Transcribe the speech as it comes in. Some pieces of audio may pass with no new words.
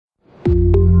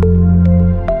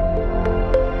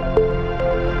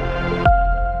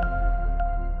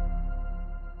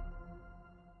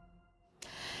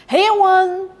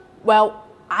Well,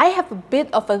 I have a bit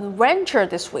of an adventure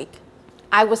this week.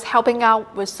 I was helping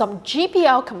out with some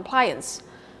GPL compliance.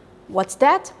 What's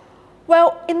that?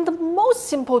 Well, in the most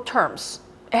simple terms,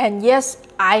 and yes,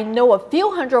 I know a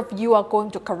few hundred of you are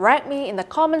going to correct me in the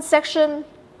comment section,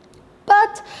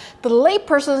 but the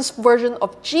layperson's version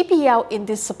of GPL in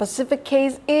this specific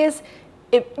case is,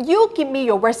 if you give me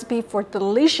your recipe for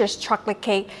delicious chocolate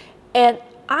cake and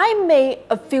I made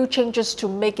a few changes to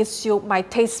make it suit my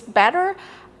taste better,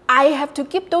 I have to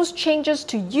give those changes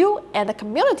to you and the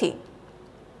community.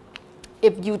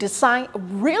 If you design a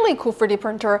really cool 3D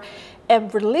printer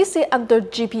and release it under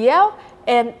GPL,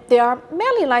 and they are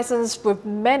mainly licensed with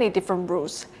many different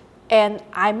rules, and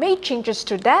I made changes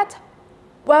to that,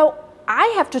 well,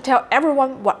 I have to tell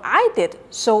everyone what I did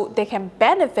so they can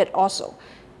benefit also.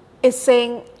 It's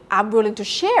saying I'm willing to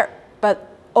share,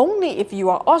 but only if you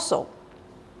are also.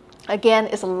 Again,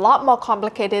 it's a lot more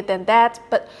complicated than that,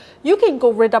 but you can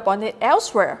go read up on it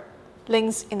elsewhere.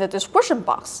 Links in the description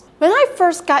box. When I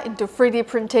first got into 3D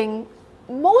printing,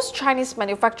 most Chinese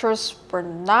manufacturers were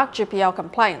not GPL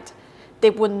compliant.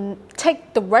 They would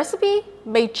take the recipe,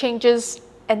 make changes,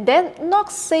 and then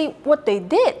not say what they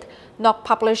did, not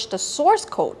publish the source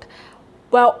code.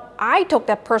 Well, I took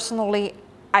that personally.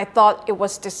 I thought it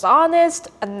was dishonest,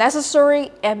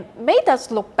 unnecessary, and made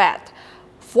us look bad.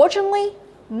 Fortunately,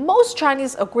 most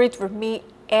Chinese agreed with me,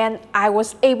 and I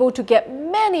was able to get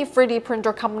many 3D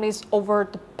printer companies over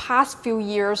the past few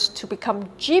years to become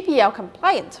GPL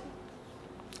compliant.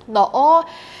 Not all,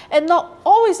 and not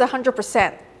always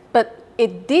 100%, but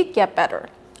it did get better.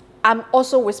 I'm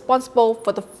also responsible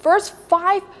for the first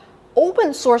 5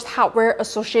 Open Source Hardware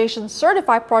Association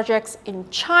certified projects in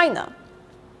China.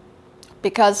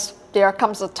 Because there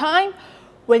comes a time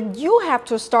when you have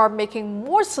to start making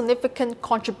more significant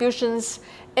contributions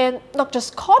and not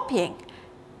just copying.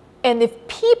 And if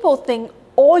people think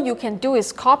all you can do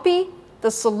is copy, the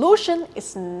solution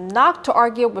is not to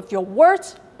argue with your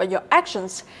words, but your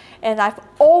actions. And I've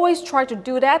always tried to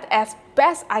do that as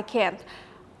best I can.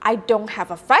 I don't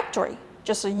have a factory,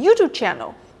 just a YouTube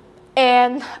channel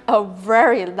and a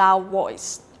very loud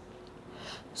voice.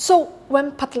 So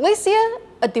when Patricia,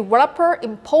 a developer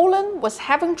in Poland, was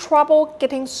having trouble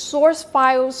getting source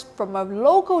files from a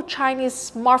local Chinese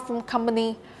smartphone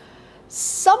company,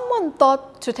 someone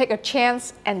thought to take a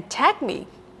chance and tag me.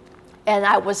 And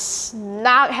I was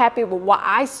not happy with what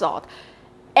I saw.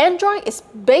 Android is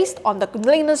based on the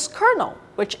Linux kernel,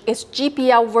 which is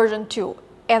GPL version 2.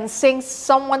 And since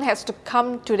someone has to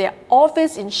come to their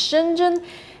office in Shenzhen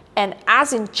and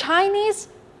ask in Chinese,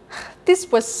 this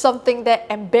was something that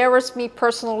embarrassed me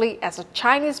personally as a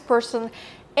Chinese person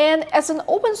and as an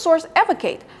open source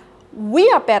advocate. We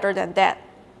are better than that,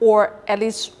 or at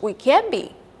least we can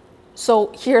be.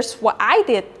 So here's what I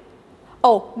did.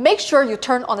 Oh, make sure you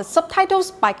turn on the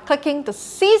subtitles by clicking the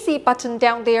CC button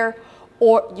down there,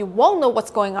 or you won't know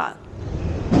what's going on.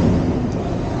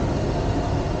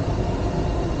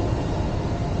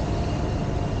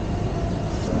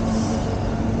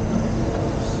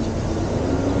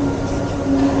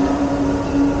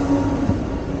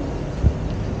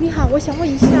你好，我想问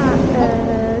一下，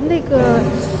那个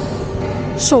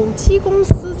手机公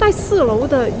司在4楼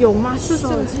的有吗？是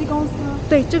手机公司？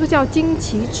对，这个叫金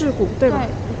旗制股，对吧？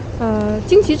对。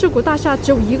金旗制股大厦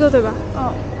只有一个，对吧？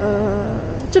哦。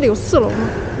这里有4楼吗？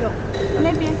有，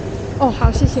那边。哦，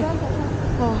好，谢谢。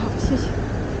哦，好，谢谢。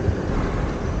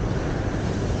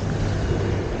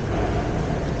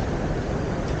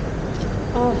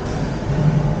哦。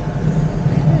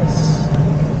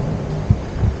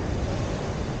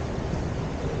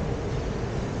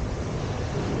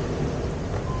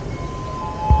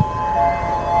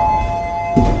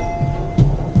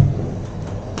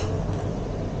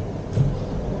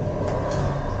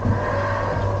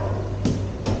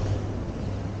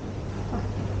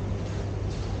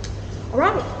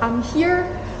Alright, I'm here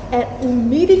at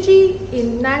UMIDIGI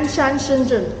in Nanshan,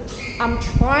 Shenzhen. I'm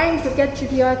trying to get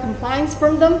GPL compliance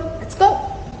from them. Let's go!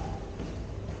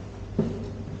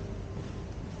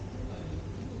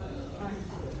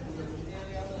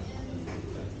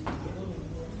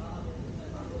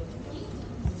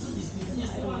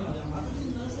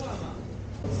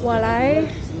我来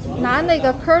拿那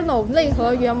个 kernel 内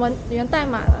核源代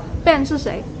码的 Ben 是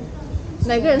谁？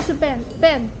哪个人是 Ben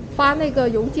发那个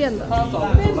邮件的？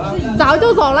早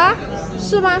就走了，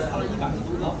是吗？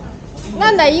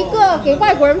那哪一个给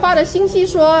外国人发的信息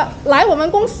说来我们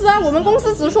公司啊？我们公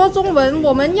司只说中文，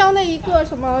我们要那一个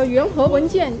什么源核文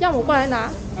件，让我过来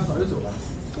拿。他早就走了。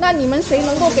那你们谁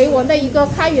能够给我那一个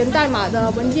开源代码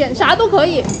的文件？啥都可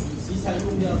以。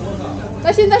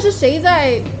那现在是谁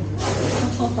在？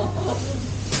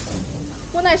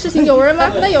国内事情有人吗？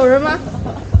那有人吗？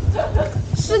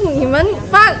是你们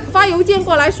发邮件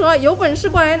过来说有本事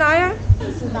过来拿呀？不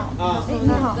知道。哎，你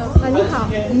好，你好，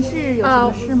您是有什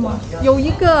么事吗？有一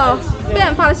个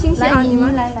Ben发的信息啊，你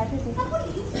们来这边。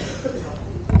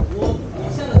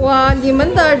你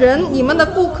们的人，你们的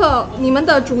顾客，你们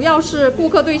的主要是顾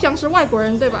客对象是外国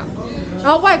人对吧？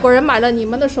然后外国人买了你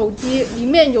们的手机，里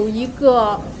面有一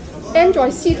个 Android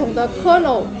系统的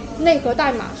kernel 内核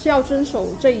代码是要遵守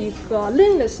这一个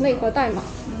Linux 内核代码，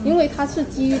因为它是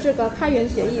基于这个开源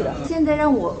协议的。现在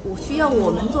让我需要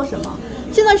我们做什么？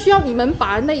现在需要你们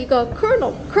把那一个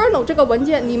kernel 这个文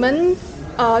件，你们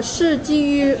是基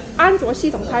于安卓系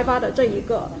统开发的这一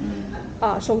个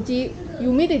手机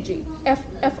UMIDIGI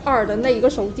F2的那一个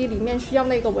手机里面需要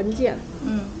那个文件。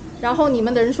然后你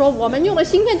们的人说我们用的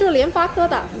芯片就是联发科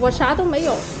的，我啥都没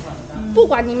有。不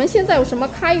管你们现在有什么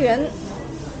开源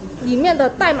里面的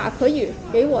代码可以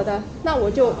给我的，那我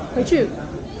就回去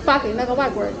发给那个外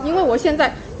国人。因为我现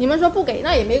在你们说不给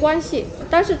那也没关系，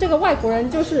但是这个外国人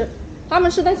就是他们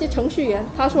是那些程序员，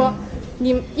他说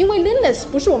因为 Linux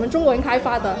不是我们中国人开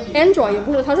发的 ，Android 也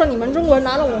不是，他说你们中国人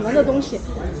拿了我们的东西。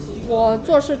我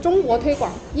做是中国推广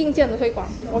硬件的推广，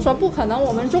我说不可能，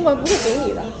我们中国人不会给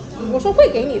你的，我说会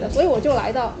给你的，所以我就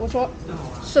来到，我说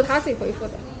是他自己回复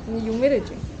的，你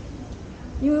UMIDIGI。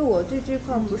因为我对这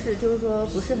块不是，就是说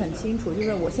不是很清楚，就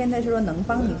是我现在是说能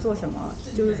帮你做什么，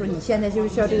就是说你现在就是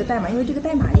需要这个代码，因为这个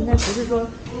代码应该不是说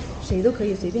谁都可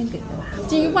以随便给的吧？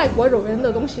基于外国人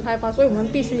的东西开发，所以我们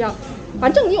必须要，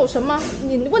反正你有什么，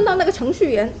你问到那个程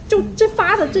序员，就这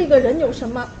发的这个人有什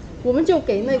么。我们就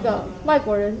给那个外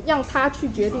国人，让他去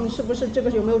决定是不是这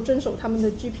个有没有遵守他们的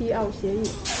GPL 协议，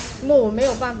因为我没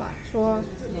有办法说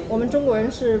我们中国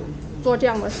人是做这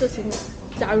样的事情的。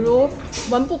假如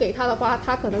我们不给他的话，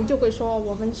他可能就会说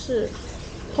我们是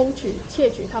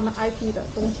窃取他们 IP 的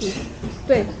东西。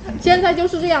对，现在就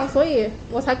是这样，所以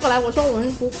我才过来。我说我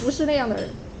们不是那样的人。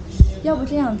要不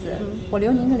这样子，我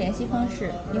留您的联系方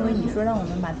式，因为你说让我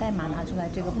们把代码拿出来，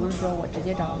这个不是说我直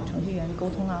接找程序员沟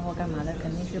通啊或干嘛的，肯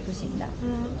定是不行的。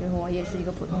就是我也是一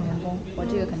个普通员工，我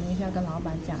这个肯定是要跟老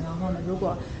板讲，然后呢，如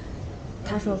果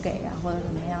他说给啊或者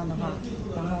怎么样的话，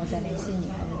然后我再联系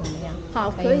你还是怎么样？好，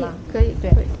可以吗？可以，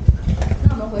对。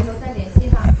那我们回头再联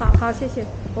系哈。好，谢谢。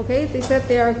Okay, they said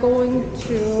they are going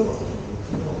to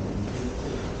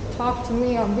talk to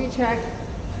me on WeChat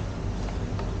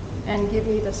and give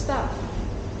me the stuff.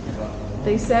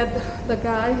 They said the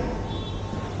guy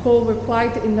who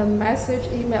replied in the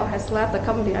message email has left the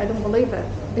company. I don't believe it.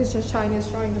 It's just Chinese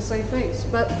trying to save face,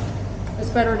 but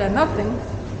it's better than nothing.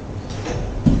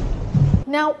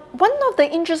 Now, one of the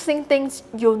interesting things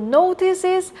you'll notice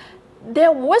is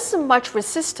there wasn't much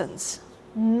resistance.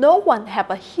 No one had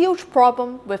a huge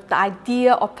problem with the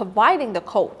idea of providing the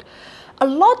code. A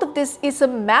lot of this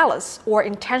isn't malice or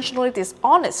intentionally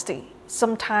dishonesty.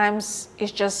 Sometimes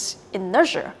it's just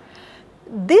inertia.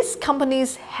 These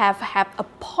companies have had a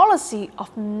policy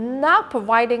of not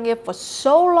providing it for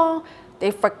so long,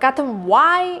 they've forgotten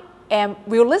why, and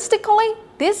realistically,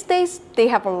 these days they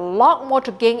have a lot more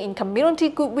to gain in community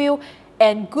goodwill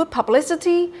and good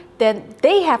publicity than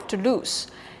they have to lose.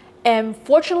 And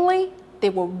fortunately, they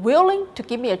were willing to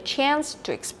give me a chance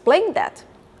to explain that.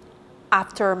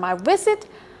 After my visit,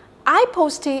 I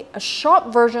posted a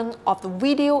short version of the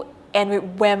video and it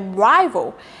went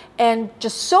viral. And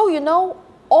just so you know,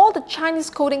 all the Chinese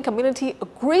coding community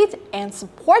agreed and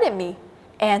supported me,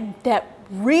 and that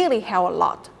really helped a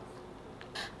lot.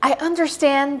 I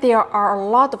understand there are a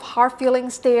lot of hard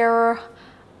feelings there.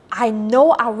 I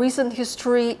know our recent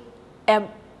history and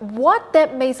what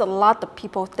that makes a lot of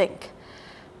people think.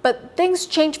 But things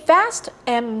change fast,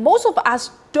 and most of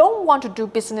us don't want to do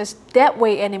business that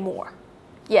way anymore.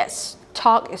 Yes,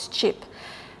 talk is cheap.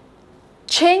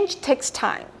 Change takes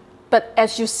time, but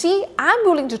as you see, I'm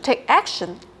willing to take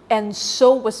action, and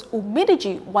so was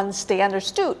UMIDIGI once they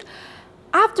understood.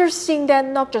 After seeing that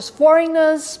not just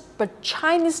foreigners, but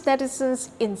Chinese netizens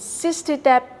insisted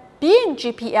that being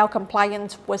GPL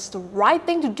compliant was the right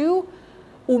thing to do,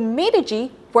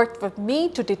 UMIDIGI worked with me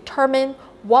to determine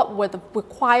what were the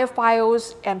required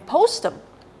files and post them.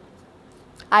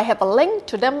 I have a link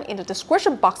to them in the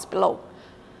description box below.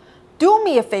 Do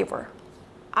me a favor.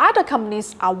 Other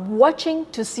companies are watching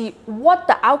to see what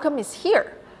the outcome is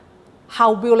here.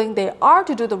 How willing they are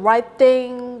to do the right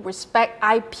thing, respect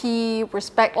IP,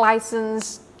 respect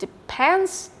license,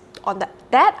 depends on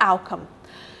that outcome.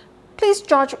 Please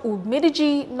judge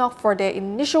UMIDIGI not for their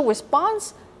initial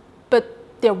response,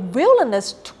 but their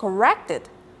willingness to correct it.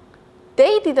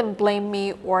 They didn't blame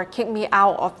me or kick me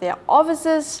out of their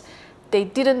offices. They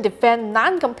didn't defend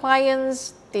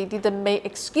non-compliance. They didn't make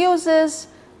excuses.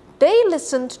 they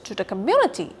listened to the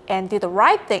community and did the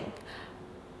right thing.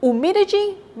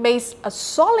 UMIDIGI makes a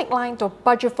solid line of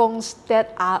budget phones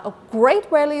that are of great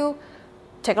value.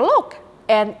 Take a look,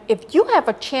 and if you have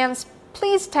a chance,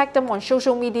 please tag them on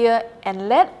social media and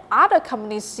let other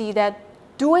companies see that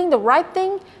doing the right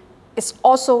thing is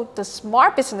also the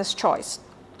smart business choice.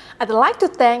 I'd like to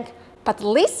thank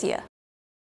Patricia,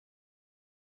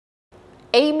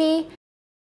 Amy,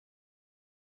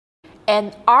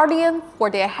 and Ardian for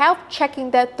their help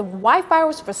checking that the Wi-Fi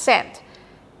was sent,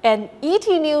 and ET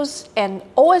News and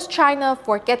OS China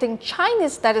for getting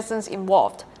Chinese netizens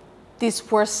involved.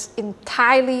 This was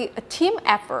entirely a team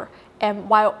effort, and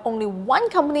while only one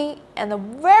company and a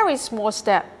very small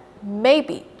step,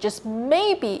 maybe, just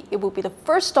maybe, it will be the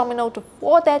first domino to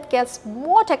fall that gets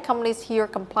more tech companies here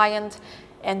compliant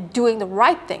and doing the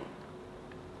right thing.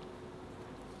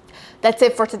 That's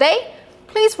it for today.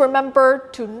 Please remember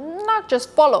to not just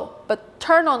follow, but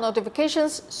turn on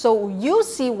notifications so you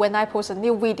see when I post a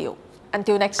new video.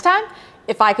 Until next time,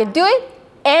 if I can do it,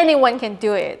 anyone can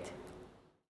do it.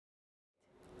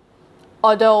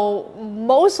 Although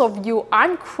most of you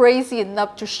aren't crazy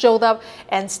enough to show up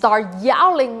and start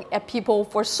yelling at people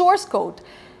for source code,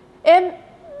 and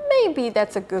maybe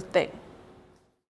that's a good thing.